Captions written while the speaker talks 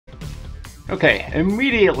Okay,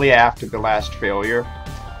 immediately after the last failure,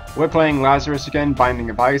 we're playing Lazarus again, Binding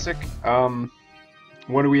of Isaac.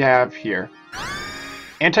 What do we have here?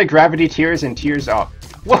 Anti-gravity tears and tears up.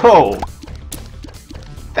 Whoa!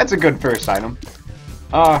 That's a good first item.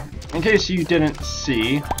 In case you didn't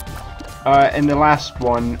see, in the last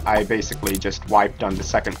one, I basically just wiped on the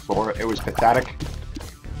second floor. It was pathetic.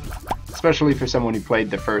 Especially for someone who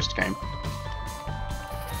played the first game.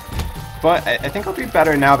 But I think I'll be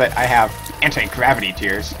better now that I have anti-gravity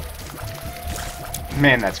tears.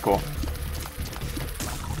 Man, that's cool.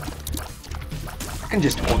 I can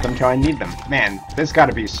just hold them till I need them. Man, there's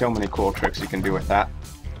gotta be so many cool tricks you can do with that.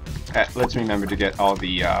 Let's remember to get all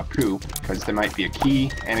the poo, because there might be a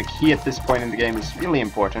key, and a key at this point in the game is really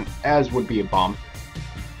important, as would be a bomb.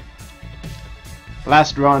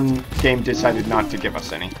 Last run, game decided not to give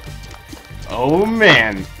us any. Oh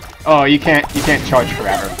man! Oh, you can't charge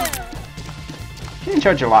forever. You can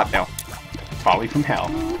charge a lot though. Volley from hell.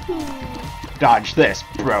 Dodge this,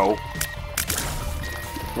 bro.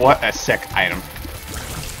 What a sick item.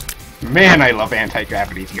 Man, I love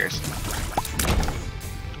anti-gravity tears.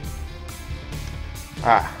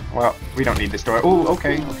 Ah, well, we don't need this door. Ooh,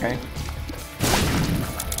 okay.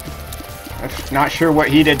 I'm not sure what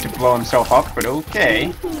he did to blow himself up, but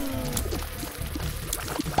okay.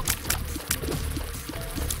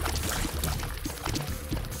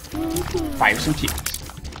 Fire some tears.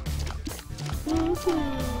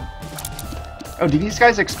 Oh, do these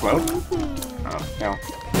guys explode? Oh, no.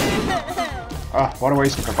 Oh, what a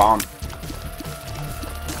waste of a bomb.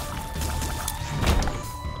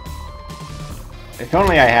 If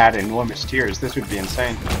only I had enormous tears, this would be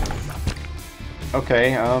insane.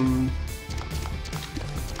 Okay,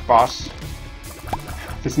 boss.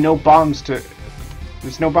 There's no bombs to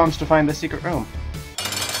find the secret room.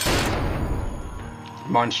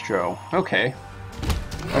 Monstro. Okay.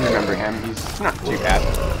 I remember him. He's not too bad.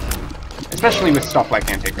 Especially with stuff like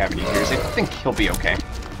anti-gravity tears, I think he'll be okay.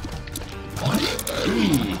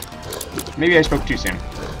 Eee. Maybe I spoke too soon.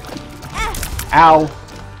 Ow!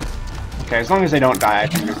 Okay, as long as I don't die, I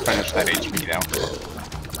can replenish that HP though.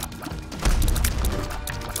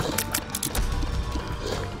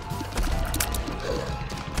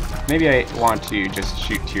 Maybe I want to just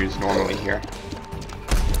shoot tears normally here.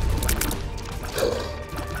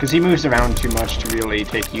 Because he moves around too much to really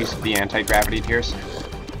take use of the anti-gravity tears.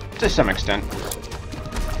 To some extent.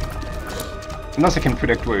 Unless I can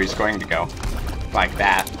predict where he's going to go. Like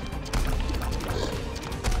that.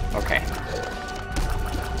 Okay.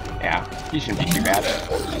 Yeah, he shouldn't be too bad.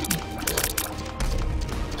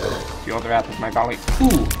 Feel the wrath of my volley.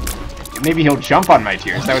 Ooh! Maybe he'll jump on my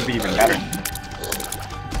tears, that would be even better.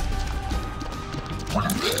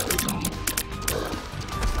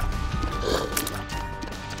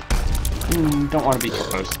 Don't want to be too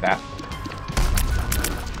close to that.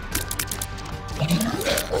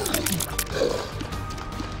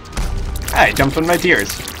 I jumped on my tears.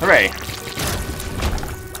 Hooray!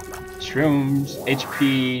 Shrooms,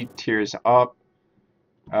 HP, tears up.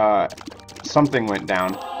 Something went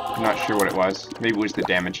down. I'm not sure what it was. Maybe it was the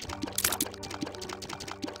damage.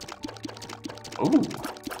 Ooh.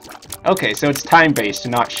 Okay, so it's time-based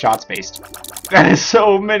and not shots-based. That is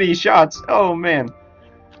so many shots! Oh, man.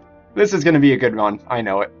 This is gonna be a good run. I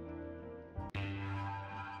know it.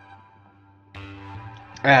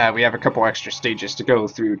 We have a couple extra stages to go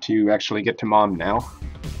through to actually get to Mom now.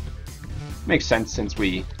 Makes sense since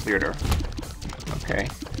we cleared her. Okay.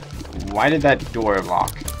 Why did that door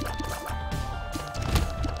lock?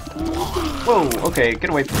 Whoa, okay, get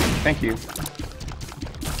away from me. Thank you.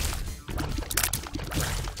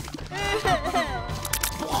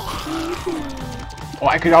 Oh,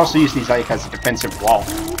 I could also use these like as a defensive wall.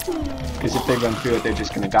 Because if they run through it, they're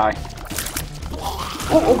just gonna die.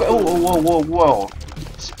 Whoa.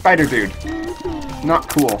 Spider dude. Not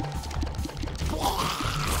cool.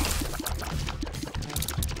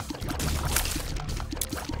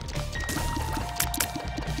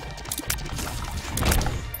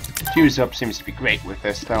 Fuse up seems to be great with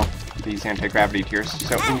this, though. These anti-gravity tears.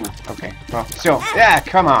 So, ooh, okay. Well, so, yeah,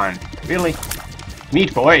 come on. Really?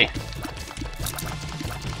 Meat boy.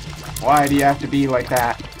 Why do you have to be like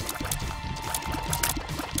that?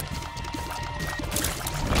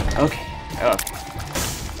 Okay.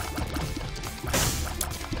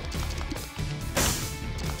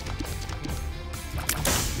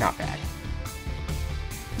 Not bad.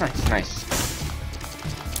 Nice.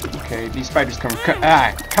 Okay, these spiders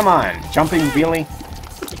come on! Jumping, really?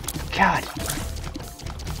 God!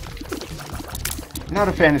 Not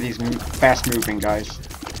a fan of these fast-moving guys.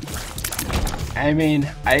 I mean,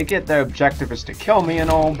 I get their objective is to kill me and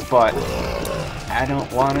all, but I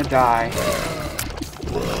don't want to die.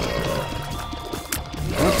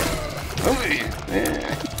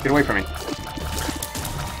 Get away from me.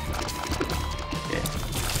 Okay.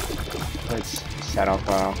 Let's set up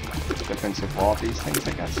a defensive wall of these things,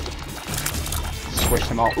 I guess. Squish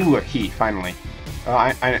them all. Ooh, a key, finally.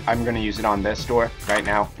 I'm gonna use it on this door right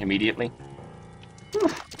now, immediately.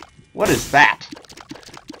 Oof. What is that?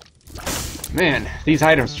 Man, these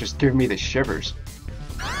items just give me the shivers.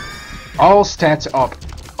 All stats up.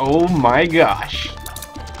 Oh my gosh.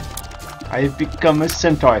 I've become a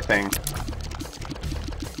centaur thing.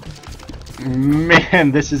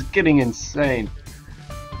 Man, this is getting insane.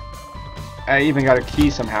 I even got a key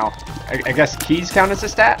somehow. I guess keys count as a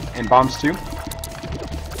stat, and bombs too.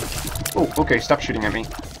 Oh, okay, stop shooting at me.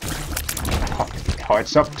 Oh,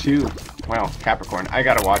 it's up too. Well, Capricorn, I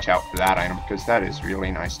gotta watch out for that item, because that is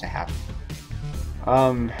really nice to have.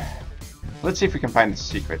 Let's see if we can find the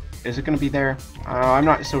secret. Is it gonna be there? I'm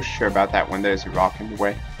not so sure about that when there's a rock in the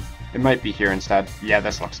way. It might be here instead. Yeah,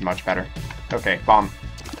 this looks much better. Okay, bomb.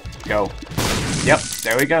 Go. Yep,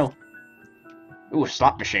 there we go. Ooh,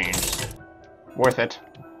 slot machines. Worth it.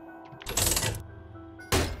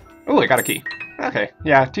 Ooh, I got a key. Okay,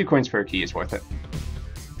 yeah, 2 coins for a key is worth it.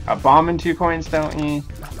 A bomb and 2 coins, though?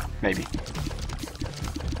 Maybe.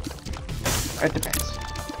 It depends.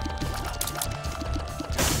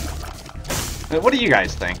 What do you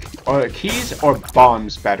guys think? Are keys or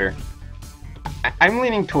bombs better? I'm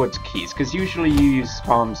leaning towards keys, because usually you use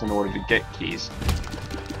bombs in order to get keys.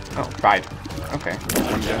 Oh, pride. Okay.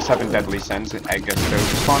 When the 7 deadly sins, I guess those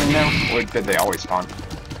are spawning now? Or did they always spawn?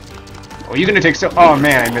 Oh, you're gonna take so... Oh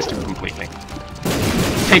man, I missed him completely.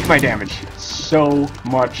 Take my damage. So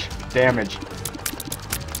much damage.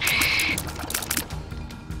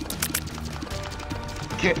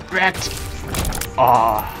 Get wrecked.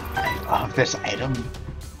 Oh, I love this item.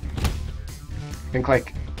 I think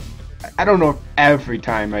like... I don't know if every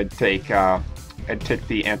time I'd take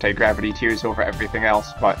the anti-gravity tears over everything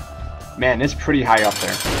else, but man, it's pretty high up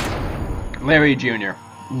there. Larry Jr.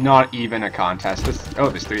 Not even a contest. Oh,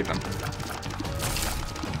 there's 3 of them.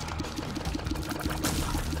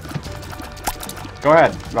 Go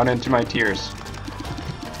ahead, run into my tears.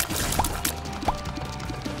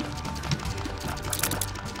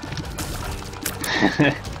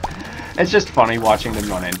 It's just funny watching them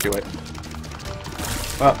run into it.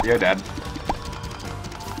 Well, you're dead.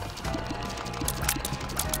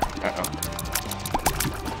 Uh-oh.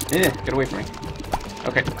 Get away from me.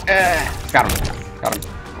 Okay. Got him. Got him.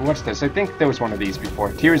 What's this? I think there was one of these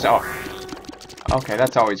before. Tears up. Okay,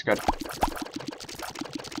 that's always good.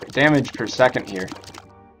 Damage per second here.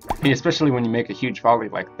 I mean, especially when you make a huge volley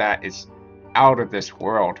like that, is out of this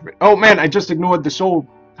world. Oh man, I just ignored the soul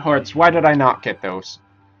hearts. Why did I not get those?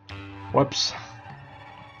 Whoops.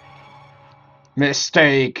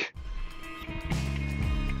 Mistake.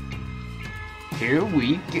 Here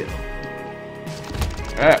we go.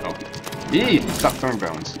 Uh-oh. Eee, stop throwing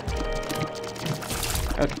bones.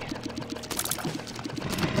 Okay.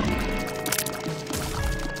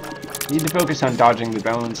 Need to focus on dodging the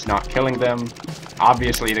bones, not killing them.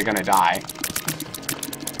 Obviously, they're gonna die.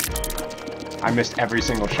 I missed every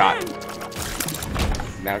single shot.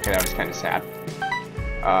 Okay, that was kind of sad.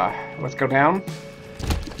 Let's go down.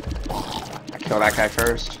 I kill that guy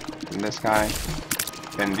first, then this guy,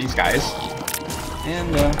 then these guys.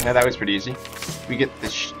 And, yeah, that was pretty easy. We get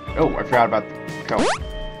this oh, I forgot about the go.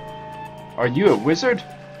 Are you a wizard?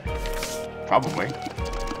 Probably.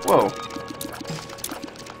 Whoa.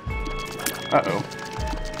 Uh-oh.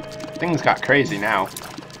 Things got crazy now.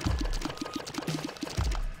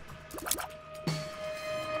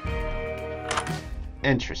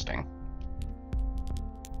 Interesting.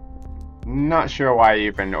 Not sure why I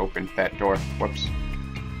even opened that door. Whoops.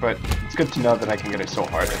 But it's good to know that I can get a soul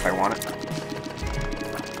heart if I want it.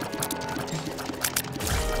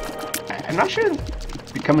 I'm not sure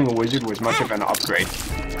becoming a wizard was much of an upgrade.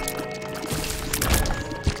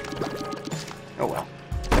 Oh well.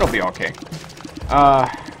 It'll be okay.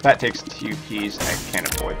 That takes 2 keys. I can't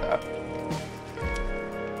avoid that.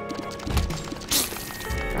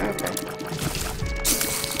 Okay.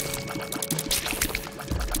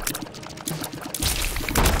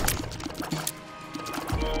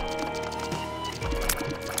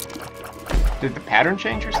 Did the pattern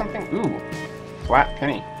change or something? Ooh, flat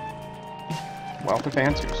penny. Wealth of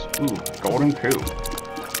answers. Ooh, golden poo.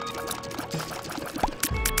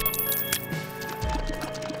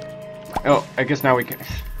 Oh, I guess now we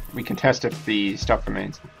can test if the stuff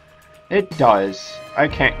remains. It does. I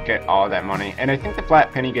can't get all of that money, and I think the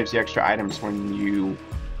flat penny gives you extra items when you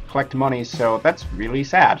collect money, so that's really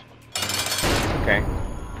sad. Okay.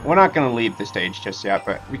 We're not going to leave the stage just yet,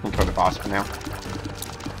 but we can kill the boss for now.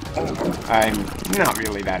 I'm not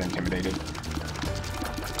really that intimidated.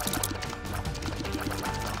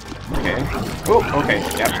 Okay. Oh, okay.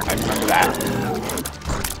 Yep, I remember that.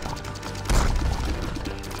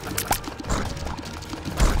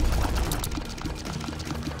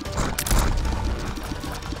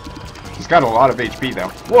 He's got a lot of HP, though.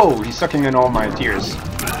 Whoa, he's sucking in all my tears.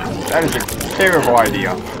 That is a terrible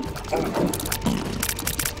idea.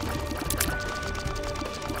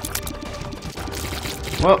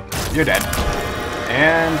 Well, you're dead.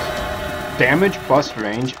 And damage plus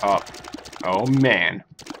range up. Oh man.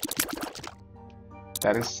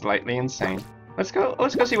 That is slightly insane. Let's go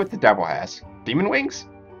see what the devil has. Demon wings?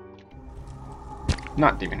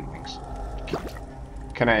 Not demon wings.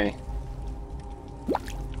 Can I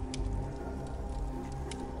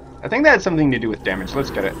think that had something to do with damage.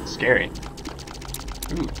 Let's get it. Scary.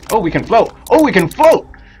 Ooh. Oh, we can float! Oh, we can float!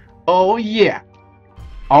 Oh yeah.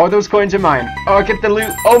 All those coins are mine. Oh, get the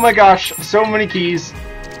loot. Oh my gosh. So many keys.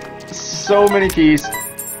 So many keys.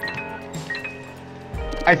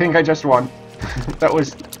 I think I just won. That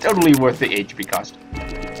was totally worth the HP cost.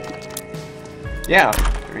 Yeah.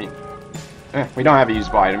 I mean, we don't have a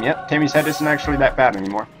usable item yet. Tammy's head isn't actually that bad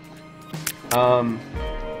anymore.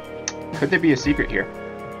 Could there be a secret here?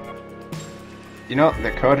 You know,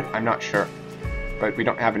 there could. I'm not sure. But we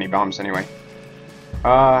don't have any bombs anyway.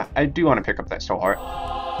 I do want to pick up that soul heart.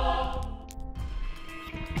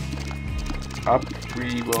 Up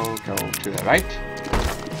we will go to the right.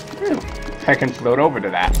 Whew. I can float over to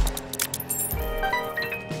that.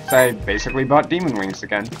 So I basically bought demon wings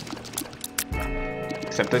again.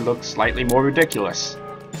 Except they look slightly more ridiculous.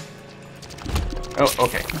 Oh,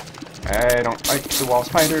 okay. I don't like the wall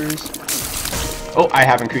spiders. Oh, I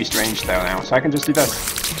have increased range though now, so I can just do this.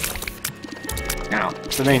 Now,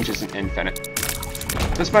 the range isn't infinite.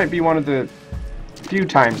 This might be one of the few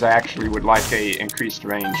times I actually would like a increased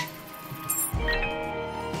range.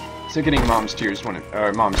 So getting mom's tears wouldn't,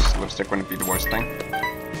 or mom's lipstick wouldn't be the worst thing.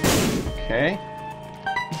 Okay.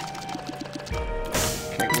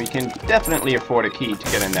 Okay, we can definitely afford a key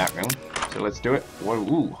to get in that room. So let's do it. Whoa,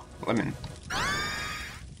 ooh, lemon.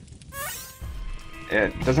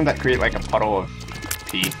 Doesn't that create like a puddle of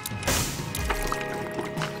pee?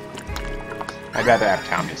 I'd rather have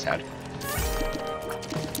Tommy's head.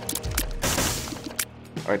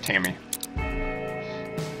 Or Tammy.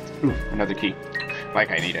 Ooh, another key.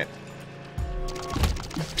 Like I need it.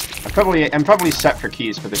 I'm probably set for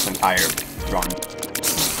keys for this entire run.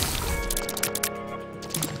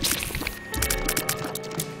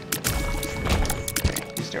 Okay,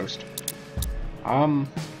 he's toast.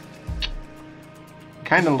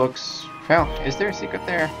 Kinda looks... Well, is there a secret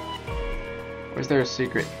there? Or is there a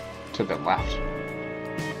secret to the left?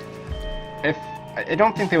 I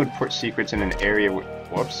don't think they would put secrets in an area with...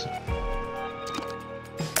 Whoops.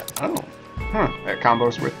 Oh. Huh. That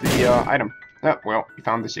combos with the item. Oh, well, we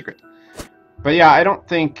found the secret. But yeah, I don't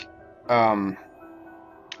think that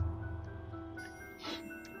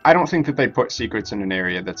they put secrets in an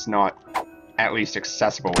area that's not at least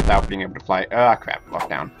accessible without being able to fly. Ah, crap.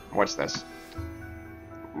 Lockdown. What's this?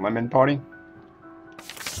 Lemon party?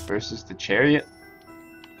 Versus the chariot?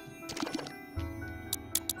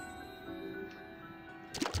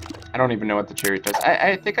 I don't even know what the chariot does.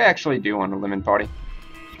 I think I actually do want a lemon party.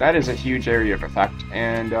 That is a huge area of effect,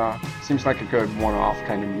 and seems like a good one-off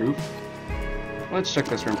kind of move. Let's check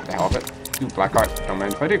this room for the hell of it. Ooh, black art. Don't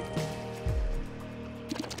mind if I do.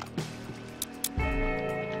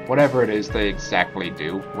 Whatever it is they exactly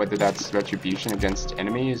do, whether that's retribution against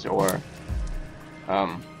enemies or...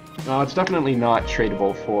 no, it's definitely not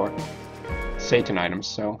tradable for Satan items,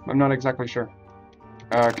 so I'm not exactly sure.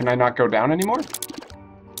 Can I not go down anymore?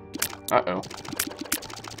 Uh-oh.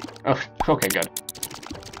 Oh, okay, good.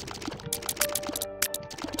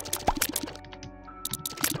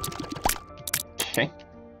 Okay,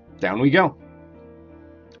 down we go.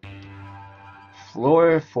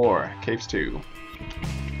 Floor 4, Caves 2.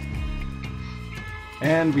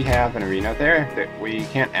 And we have an arena there that we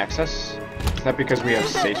can't access. Is that because we have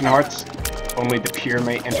Satan hearts? Only the pure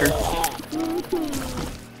may enter?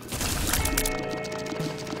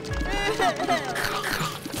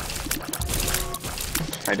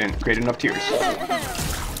 I didn't create enough tears.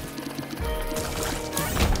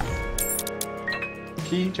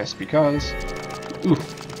 Key, just because. Ooh.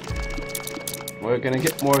 We're gonna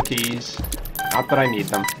get more keys. Not that I need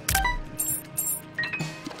them.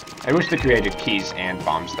 I wish they created keys and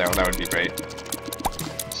bombs though, that would be great.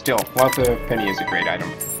 Still, Wealth of Penny is a great item.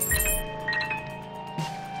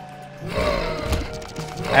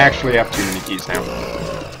 I actually have too many keys now.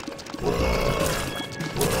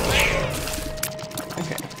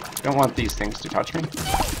 Don't want these things to touch me.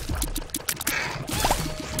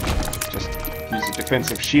 Just use a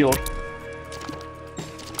defensive shield.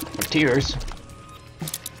 With tears.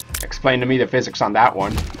 Explain to me the physics on that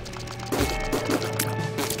one.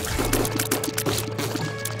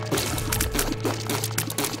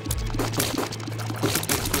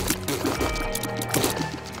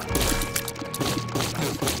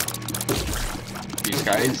 These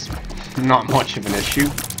guys, not much of an issue,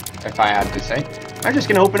 if I had to say. I'm just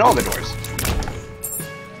gonna open all the doors.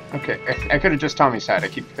 Okay, I could have just Tommy said. I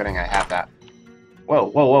keep forgetting I have that. Whoa,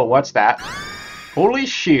 whoa, whoa, what's that? Holy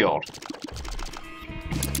shield.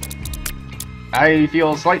 I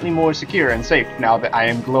feel slightly more secure and safe now that I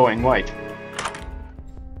am glowing white.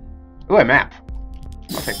 Ooh, a map.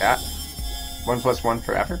 I'll take that. 1+1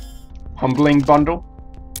 forever. Humbling bundle.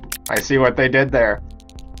 I see what they did there.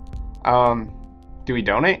 Do we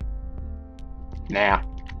donate? Nah.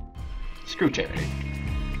 Screw charity.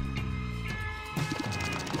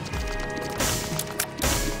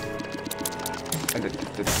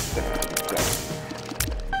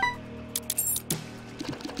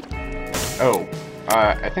 Oh,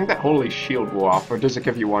 I think that holy shield will off, or does it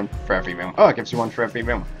give you one for every room? Oh, it gives you one for every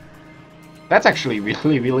room. That's actually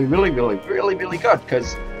really good,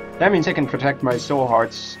 because that means I can protect my soul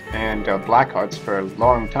hearts and black hearts for a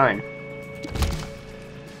long time.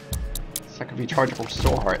 It's like a rechargeable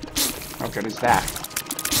soul heart. How good is that?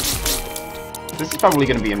 This is probably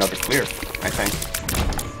going to be another clear, I think.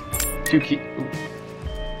 2 key... Ooh.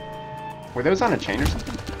 Were those on a chain or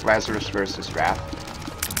something? Lazarus versus Wrath.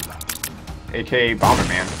 AKA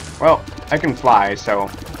Bomberman. Well, I can fly, so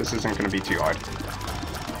this isn't going to be too hard.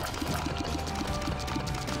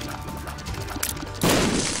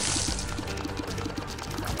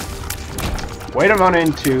 Way to run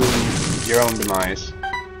into your own demise.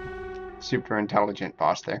 Super intelligent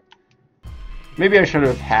boss there. Maybe I should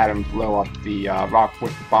have had him blow up the rock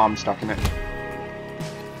with the bomb stuck in it.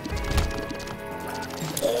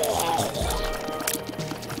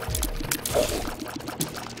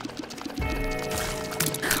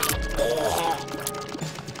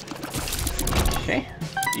 Okay,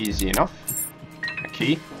 easy enough. A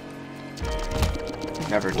key.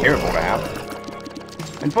 Never terrible to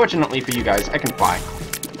have. Unfortunately for you guys, I can fly.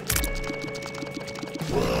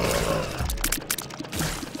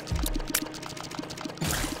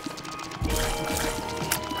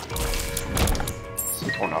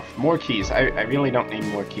 Simple enough. More keys. I really don't need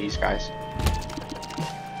more keys, guys.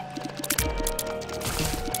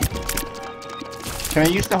 Can I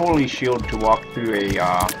use the Holy Shield to walk through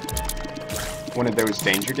a, one of those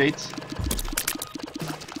danger gates?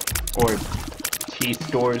 Or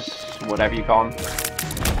teeth doors, whatever you call them?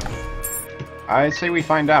 I say we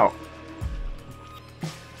find out.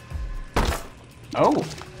 Oh!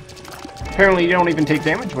 Apparently you don't even take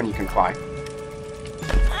damage when you can fly.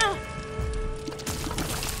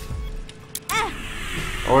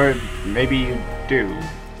 Or maybe you do.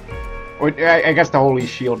 Or I guess the Holy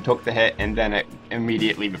Shield took the hit and then it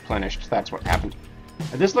immediately replenished. That's what happened.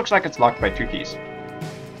 This looks like it's locked by 2 keys.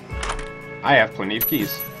 I have plenty of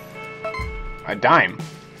keys. A dime.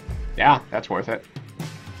 Yeah, that's worth it.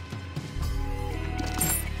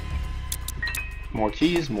 More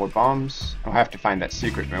keys, more bombs. I'll have to find that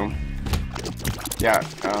secret room. Yeah,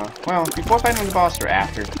 well, before fighting the boss or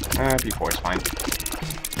after? Before is fine.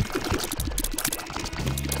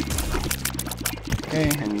 Okay,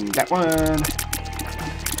 and that one.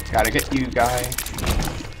 Gotta get you, guy.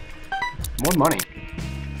 More money.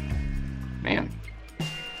 Man.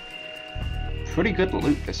 Pretty good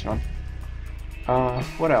loot, this one.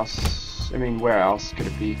 What else? I mean, where else could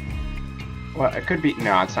it be? Well, it could be...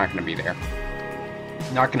 No, it's not gonna be there.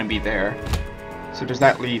 Not gonna be there. So does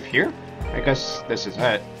that leave here? I guess this is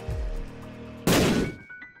it.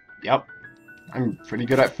 Yep. I'm pretty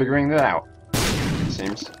good at figuring that out, it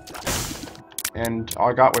seems. And all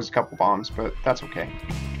I got was a couple bombs, but that's okay.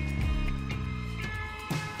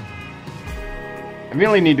 I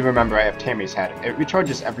really need to remember I have Tammy's head. It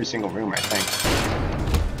recharges every single room, I think.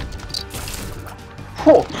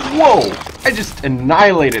 Whoa! Whoa! I just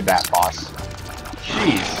annihilated that boss.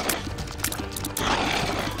 Jeez.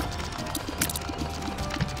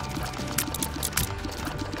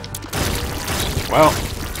 Well,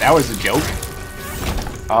 that was a joke.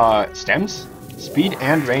 Stems? Speed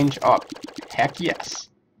and range up. Heck yes.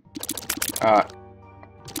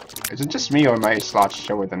 Is it just me or my slots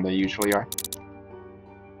shorter than they usually are?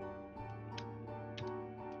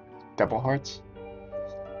 Double hearts?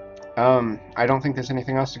 I don't think there's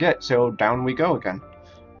anything else to get, so down we go again.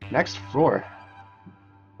 Next floor.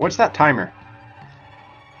 What's that timer?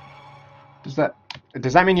 Does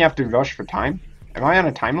that mean you have to rush for time? Am I on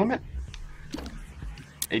a time limit?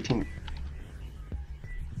 18.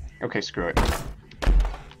 Okay, screw it.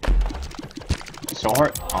 Soul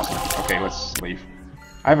Heart? Awesome. Okay, let's leave.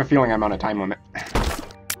 I have a feeling I'm on a time limit.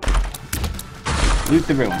 Loot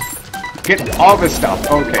the room. Get all this stuff.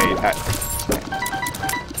 Okay, that...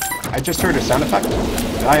 I just heard a sound effect.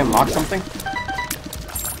 Did I unlock something?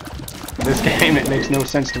 In this game, it makes no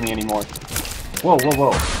sense to me anymore. Whoa, whoa,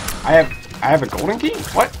 whoa. I have a golden key?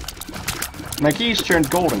 What? My keys turned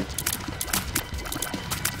golden.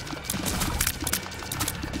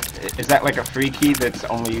 Is that like a free key that's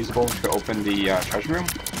only usable to open the treasure room?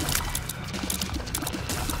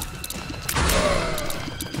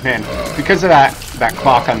 Man, because of that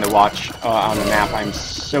clock on the watch, on the map, I'm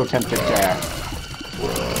so tempted to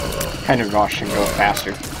kind of rush and go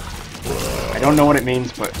faster. I don't know what it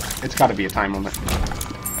means, but it's gotta be a time limit.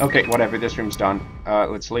 Okay, whatever, this room's done.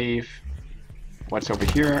 Let's leave. What's over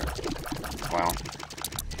here? Well,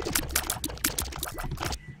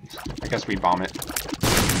 I guess we bomb it.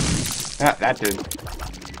 That did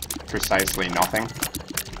precisely nothing.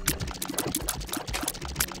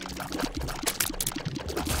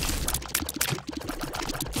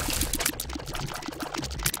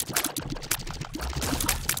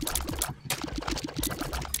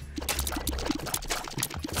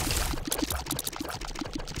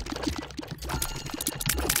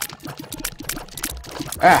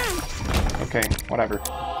 Ah! Okay, whatever.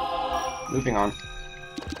 Moving on.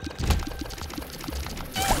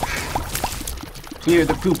 Clear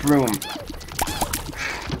the poop room.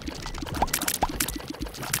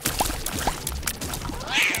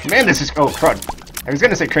 Man, this is... Oh, crud. I was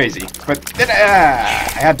gonna say crazy, but then I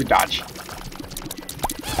had to dodge.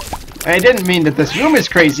 And I didn't mean that this room is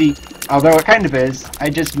crazy, although it kind of is.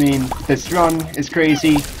 I just mean this run is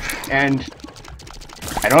crazy, and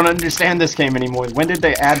I don't understand this game anymore. When did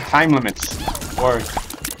they add time limits? Or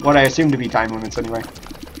what I assume to be time limits, anyway.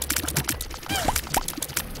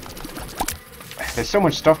 There's so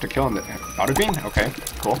much stuff to kill in the... Butterbean? Okay,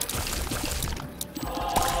 cool.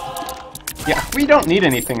 Yeah, we don't need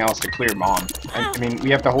anything else to clear Mom. I mean, we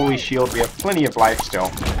have the Holy Shield, we have plenty of life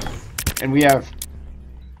still. And we have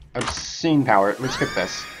obscene power. Let's skip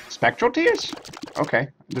this. Spectral Tears? Okay.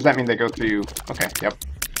 Does that mean they go through... Okay, yep.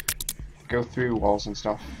 Go through walls and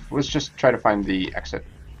stuff. Let's just try to find the exit.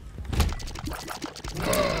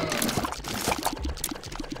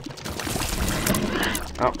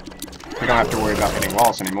 Oh. We don't have to worry about hitting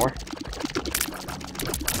walls anymore.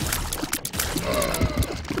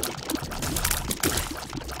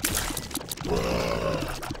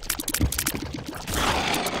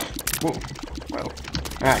 Whoa. Well.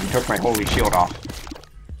 Ah, you took my Holy Shield off.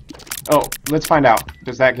 Oh, let's find out.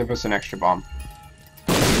 Does that give us an extra bomb?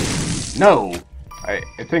 No! I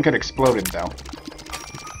think it exploded, though.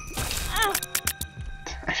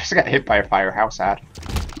 I just got hit by a fire. How sad.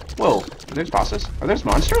 Whoa. Are there bosses? Are there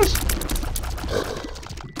monsters?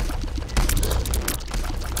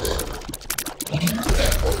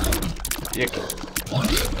 Yuck.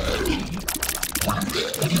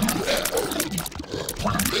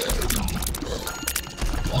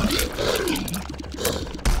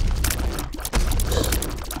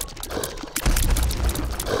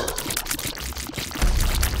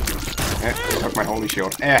 He took my Holy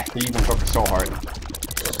Shield. He even took the Soul Heart.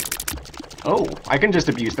 Oh, I can just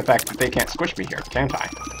abuse the fact that they can't squish me here, can't I?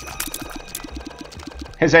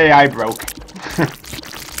 His AI broke.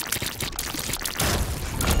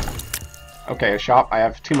 Okay, a shop. I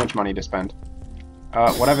have too much money to spend.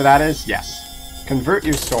 Whatever that is, yes. Convert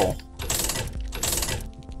your soul.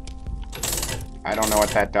 I don't know what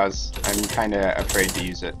that does. I'm kinda afraid to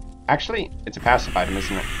use it. Actually, it's a passive item,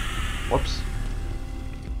 isn't it? Whoops.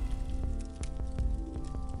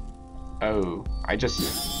 Oh,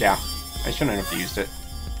 yeah. I shouldn't have used it.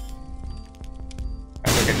 I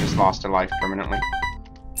think I just lost a life permanently.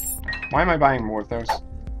 Why am I buying more of those?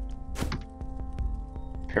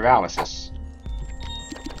 Paralysis.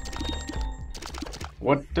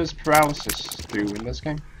 What does paralysis do in this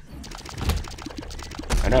game?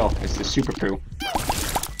 I know, it's the super poo.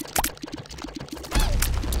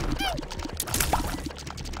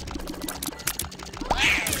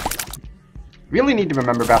 Really need to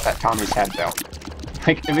remember about that Tommy's head, though.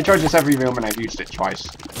 Like, if it charges every room and I've used it twice.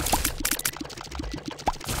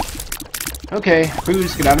 Okay,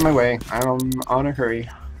 booze, get out of my way. I'm on a hurry.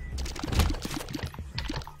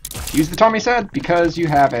 Use the Tommy's head because you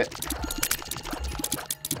have it.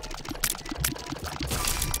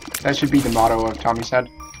 That should be the motto of Tommy's head.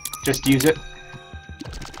 Just use it.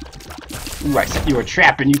 Ooh, I set you a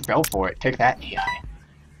trap and you fell for it. Take that, AI.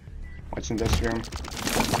 What's in this room?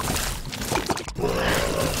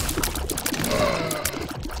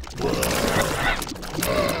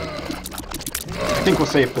 I think we'll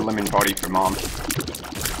save the lemon body for Mom.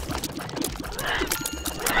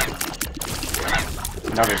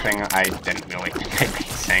 Another thing I didn't really think I'd be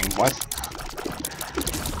saying. What?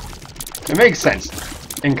 It makes sense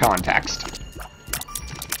in context.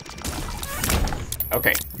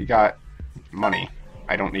 Okay, we got money.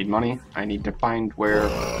 I don't need money. I need to find where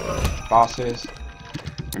the boss is.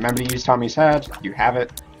 Remember to use Tommy's head. You have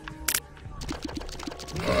it.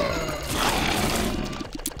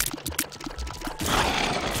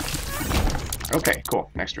 Okay, cool.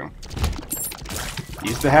 Next room.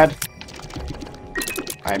 Use the head.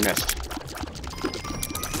 I missed.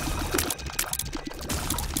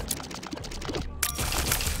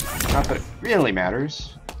 Not that it really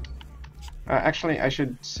matters. Actually, I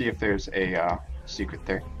should see if there's a secret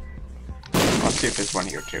there. Let's see if there's one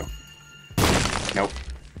here too. Nope.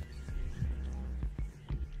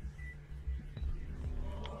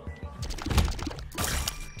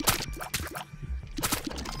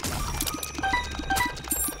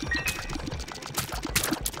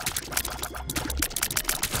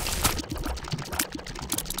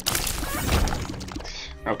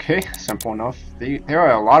 Okay, simple enough. There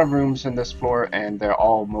are a lot of rooms in this floor, and they're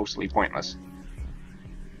all mostly pointless.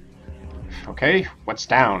 Okay, what's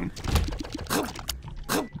down?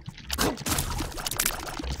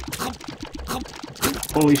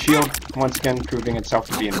 Holy shield, once again proving itself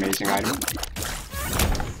to be an amazing item.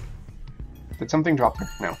 Did something drop there?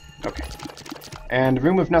 No. Okay. And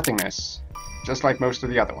Room of Nothingness, just like most of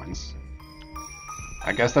the other ones.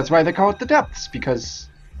 I guess that's why they call it the Depths, because...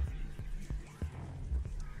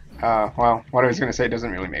 well, what I was going to say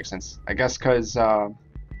doesn't really make sense. I guess because,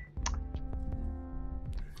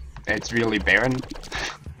 it's really barren. ...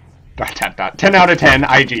 10 out of 10,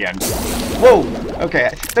 IGN. Whoa!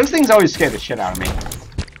 Okay, those things always scare the shit out of me.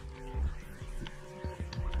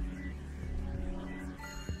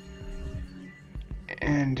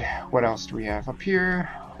 And what else do we have up here?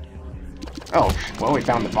 Oh, well, we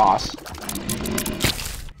found the boss.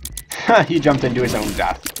 He jumped into his own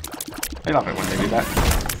death. I love it when they do that.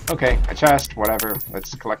 Okay, a chest, whatever.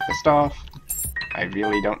 Let's collect the stuff. I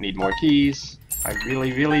really don't need more keys. I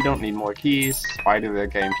really, really don't need more keys. Why did the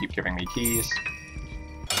game keep giving me keys?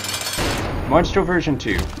 Monstro version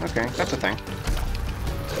 2. Okay, that's a thing.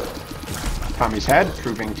 Tommy's head,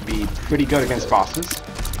 proving to be pretty good against bosses.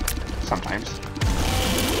 Sometimes.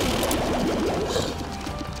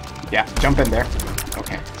 Yeah, jump in there.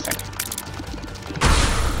 Okay, sick.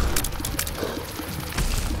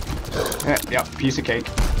 Yeah, piece of cake.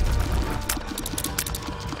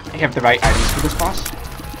 I have the right items for this boss.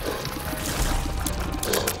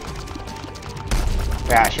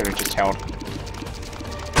 Yeah, I should have just held.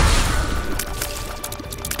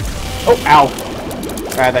 Oh, ow!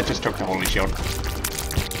 That just took the holy shield.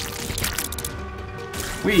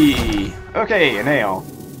 Whee! Okay, a nail.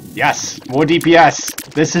 Yes! More DPS!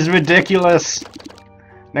 This is ridiculous!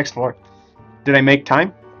 Next floor. Did I make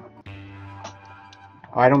time?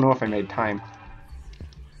 Oh, I don't know if I made time.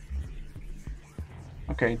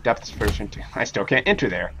 Okay, Depths version 2. I still can't enter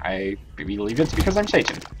there. I believe it's because I'm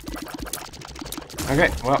Satan. Okay,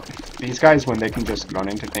 well, these guys, when they can just run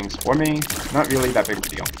into things for me, not really that big of a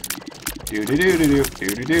deal.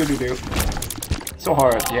 Do-do-do-do-do, Soul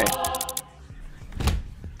heart, yay.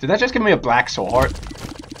 Did that just give me a black soul heart?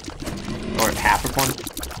 Or half of one?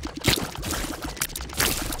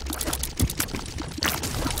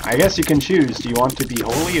 I guess you can choose. Do you want to be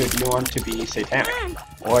holy or do you want to be satanic?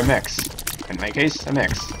 Or a mix. In my case, a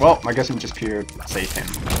mix. Well, I guess I'm just pure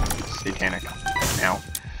satanic now.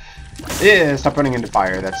 Yeah, stop running into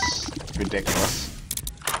fire. That's ridiculous.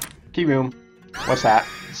 Key room. What's that?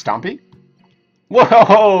 Stompy?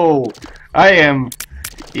 Whoa! I am...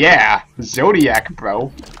 Yeah, Zodiac,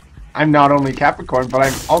 bro. I'm not only Capricorn, but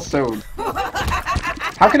I'm also...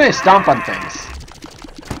 How can I stomp on things?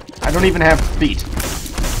 I don't even have feet.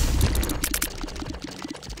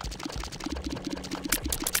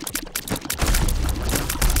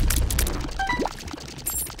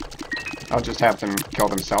 I'll just have them kill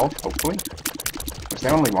themselves, hopefully. Was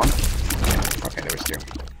there only one? Okay, there was two.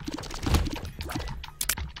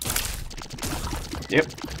 Yep.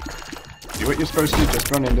 Do what you're supposed to, just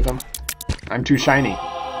run into them. I'm too shiny.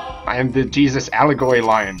 I am the Jesus Allegory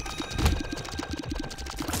Lion.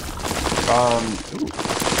 Ooh.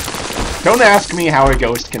 Don't ask me how a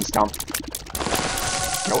ghost can stomp.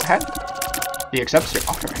 Goat head? He accepts your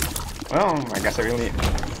offering. Well, I guess I really...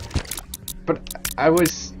 But I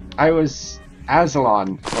was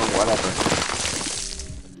Azalon, or whatever.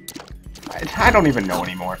 I don't even know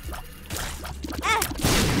anymore.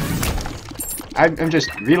 I'm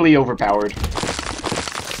just really overpowered.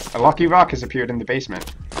 A lucky rock has appeared in the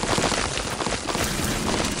basement.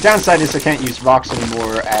 Downside is I can't use rocks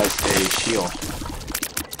anymore as a shield.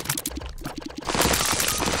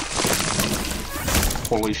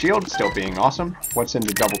 Holy shield, still being awesome. What's in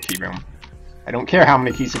the double key room? I don't care how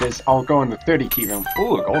many keys it is, I'll go in the 30 key room.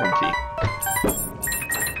 Ooh, a golden key.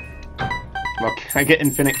 Look, I get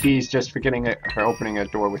infinite keys just for opening a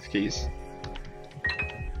door with keys.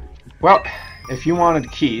 Well, if you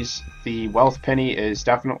wanted keys, the wealth penny is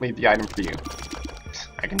definitely the item for you.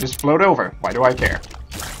 I can just float over. Why do I care?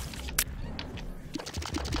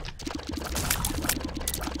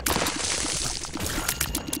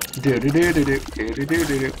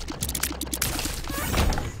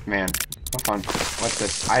 Man, what fun. What's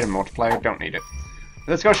this? Item multiplier? Don't need it.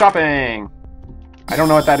 Let's go shopping! I don't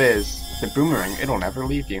know what that is. The boomerang, it'll never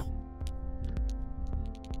leave you.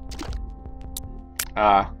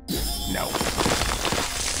 No.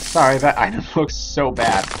 Sorry, that item looks so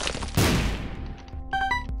bad.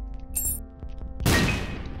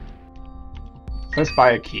 Let's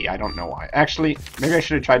buy a key, I don't know why. Actually, maybe I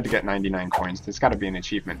should have tried to get 99 coins. There's gotta be an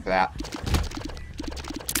achievement for that.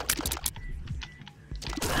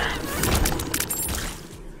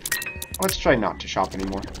 Let's try not to shop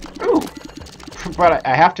anymore. Ooh! But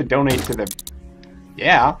I have to donate to the...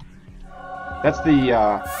 Yeah. That's the,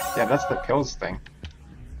 yeah, that's the pills thing.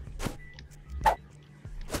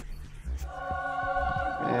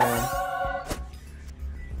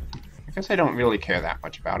 I guess I don't really care that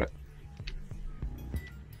much about it.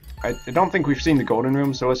 I don't think we've seen the golden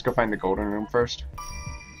room, so let's go find the golden room first.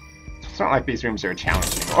 It's not like these rooms are a challenge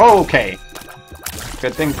anymore. Oh, okay!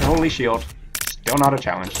 Good thing, holy shield. Still not a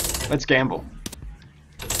challenge. Let's gamble.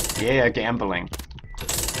 Yeah, gambling.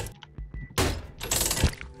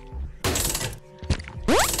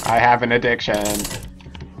 I have an addiction.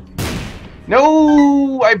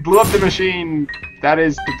 No! I blew up the machine! That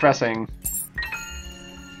is depressing.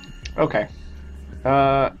 Okay.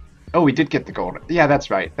 Oh, we did get the gold. Yeah, that's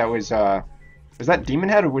right. That was that Demon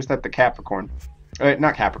Head or was that the Capricorn?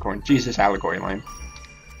 Not Capricorn. Jesus Allegory line.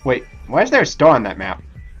 Wait, why is there a star on that map?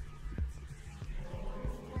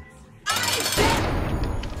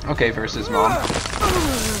 Okay, versus Mom.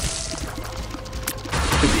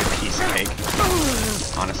 Should be a piece of cake,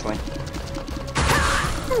 honestly.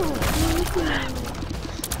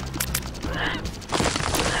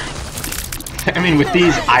 I mean, with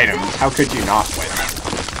these items, how could you not win?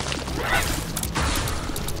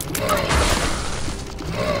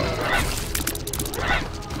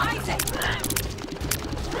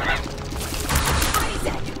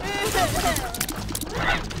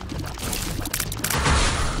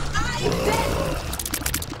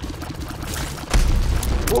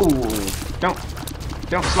 Ooh,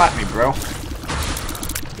 don't slap me, bro.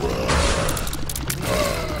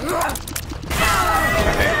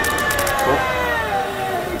 Okay, cool.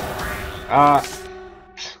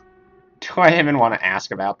 Do I even want to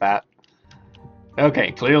ask about that?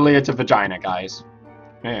 Okay, clearly it's a vagina, guys.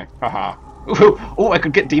 Eh, haha. Ooh, oh, I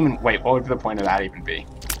could get demon. Wait, what would the point of that even be?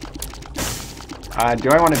 Do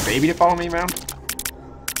I want a baby to follow me around?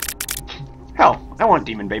 Hell, I want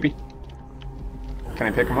demon baby. Can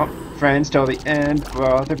I pick him up? Friends till the end,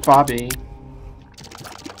 brother Bobby.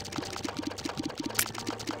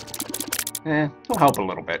 He'll help a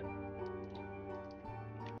little bit.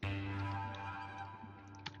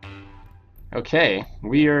 Okay,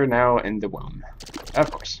 we are now in the womb. Of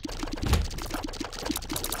course.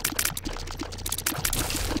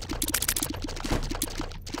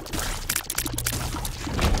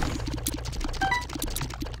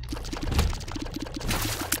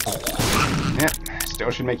 Yeah,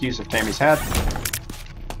 still should make use of Tammy's head.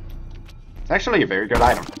 It's actually a very good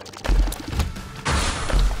item.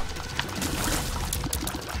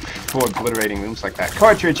 For obliterating rooms like that.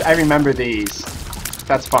 Cartridge, I remember these.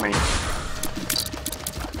 That's funny.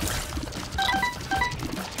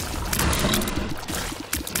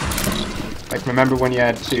 Like, remember when you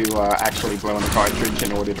had to actually blow in the cartridge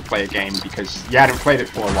in order to play a game because you hadn't played it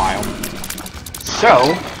for a while.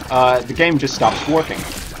 So, the game just stops working.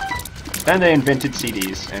 Then they invented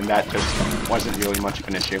CDs, and that just wasn't really much of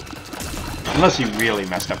an issue. Unless you really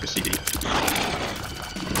messed up a CD.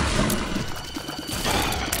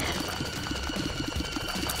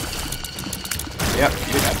 Yep,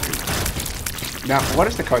 you did that too. Now, what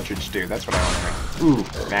does the cartridge do? That's what I want to know.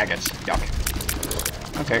 Ooh, maggots. Yuck.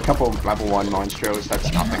 Okay, a couple level 1 monstros,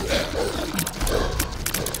 that's nothing.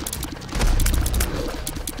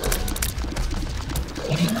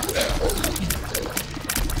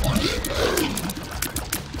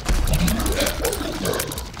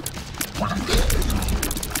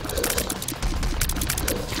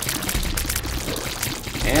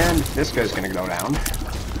 And this guy's gonna go down.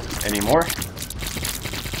 Any more?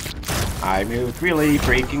 I moved really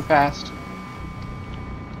freaking fast.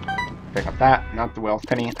 Pick up that, not the wealth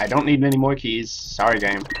penny. I don't need any more keys. Sorry,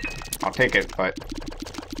 game. I'll take it, but...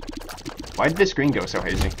 Why did the screen go so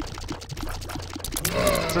hazy?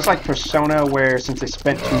 Is this like Persona, where since I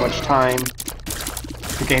spent too much time,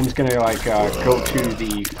 the game's gonna like go to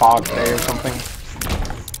the fog there or something,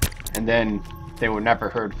 and then they were never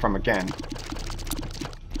heard from again?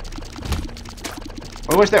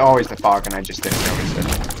 Or was there always the fog and I just didn't notice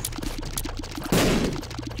it?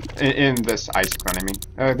 In this ice run, I mean.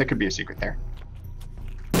 There could be a secret there.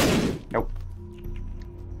 Nope.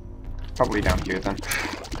 Probably down here then.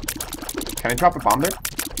 Can I drop a bomb there?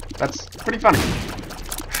 That's pretty funny.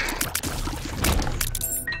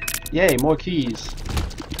 Yay, more keys.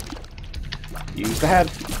 Use the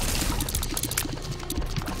head.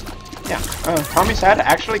 Yeah, Tommy's head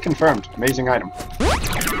actually confirmed. Amazing item.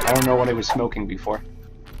 I don't know what I was smoking before.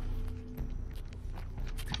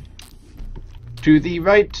 To the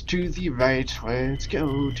right, let's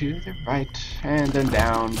go to the right, and then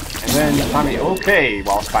down, and then Tommy, okay,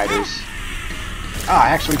 wall spiders. Ah, I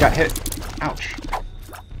actually got hit. Ouch.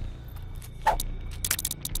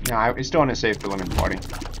 No, I still want to save the lemon party.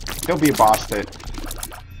 There'll be a boss that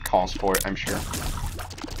calls for it, I'm sure.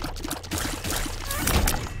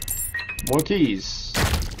 More keys.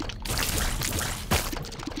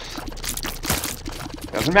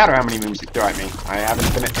 Doesn't matter how many moves you throw at me. I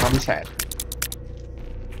haven't been at Tommy's head.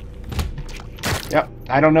 Yep,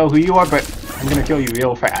 I don't know who you are, but I'm gonna kill you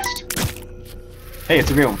real fast. Hey,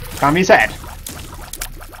 it's a room. Tommy's head.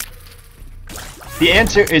 The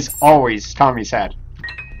answer is always Tommy's head.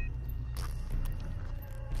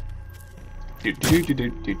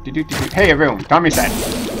 Hey, a room. Tommy's head.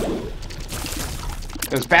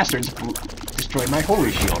 Those bastards destroyed my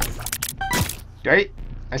holy shield. Right?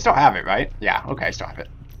 I still have it, right? Yeah, okay, I still have it.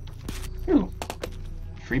 Ooh.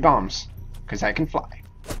 Free bombs. Because I can fly.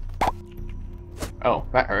 Oh,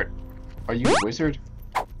 that hurt. Are you a wizard?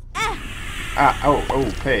 Oh,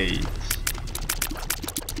 okay.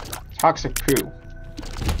 Toxic poo.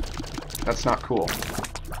 That's not cool.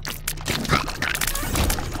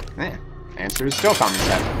 Eh. Answer is still Tommy's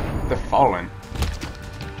head. The Fallen.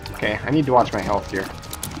 Okay, I need to watch my health here.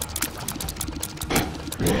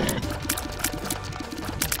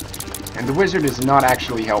 And the wizard is not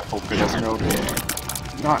actually helpful for this mode.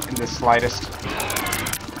 Not in the slightest.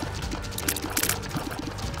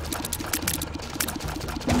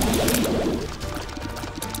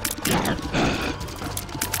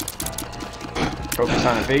 Focus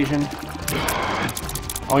on evasion.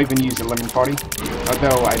 I'll even use a lemon party.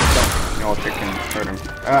 Although I don't know if it can hurt him.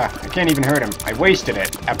 I can't even hurt him. I wasted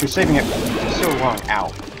it after saving it for so long.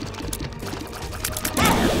 Ow.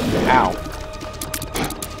 Ow.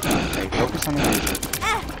 Okay, focus on evasion.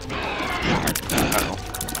 Uh-oh.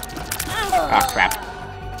 Ah, crap.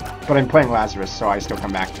 But I'm playing Lazarus, so I still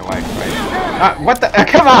come back to life, right? What the?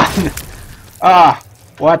 Come on!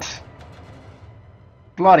 What?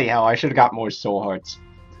 Bloody hell, I should have got more soul hearts.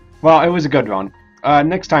 Well, it was a good run.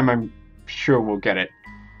 Next time I'm sure we'll get it.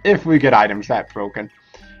 If we get items that broken.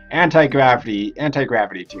 Anti-gravity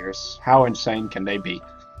tears. How insane can they be?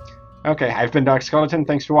 Okay, I've been Dark Skeleton.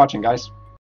 Thanks for watching, guys.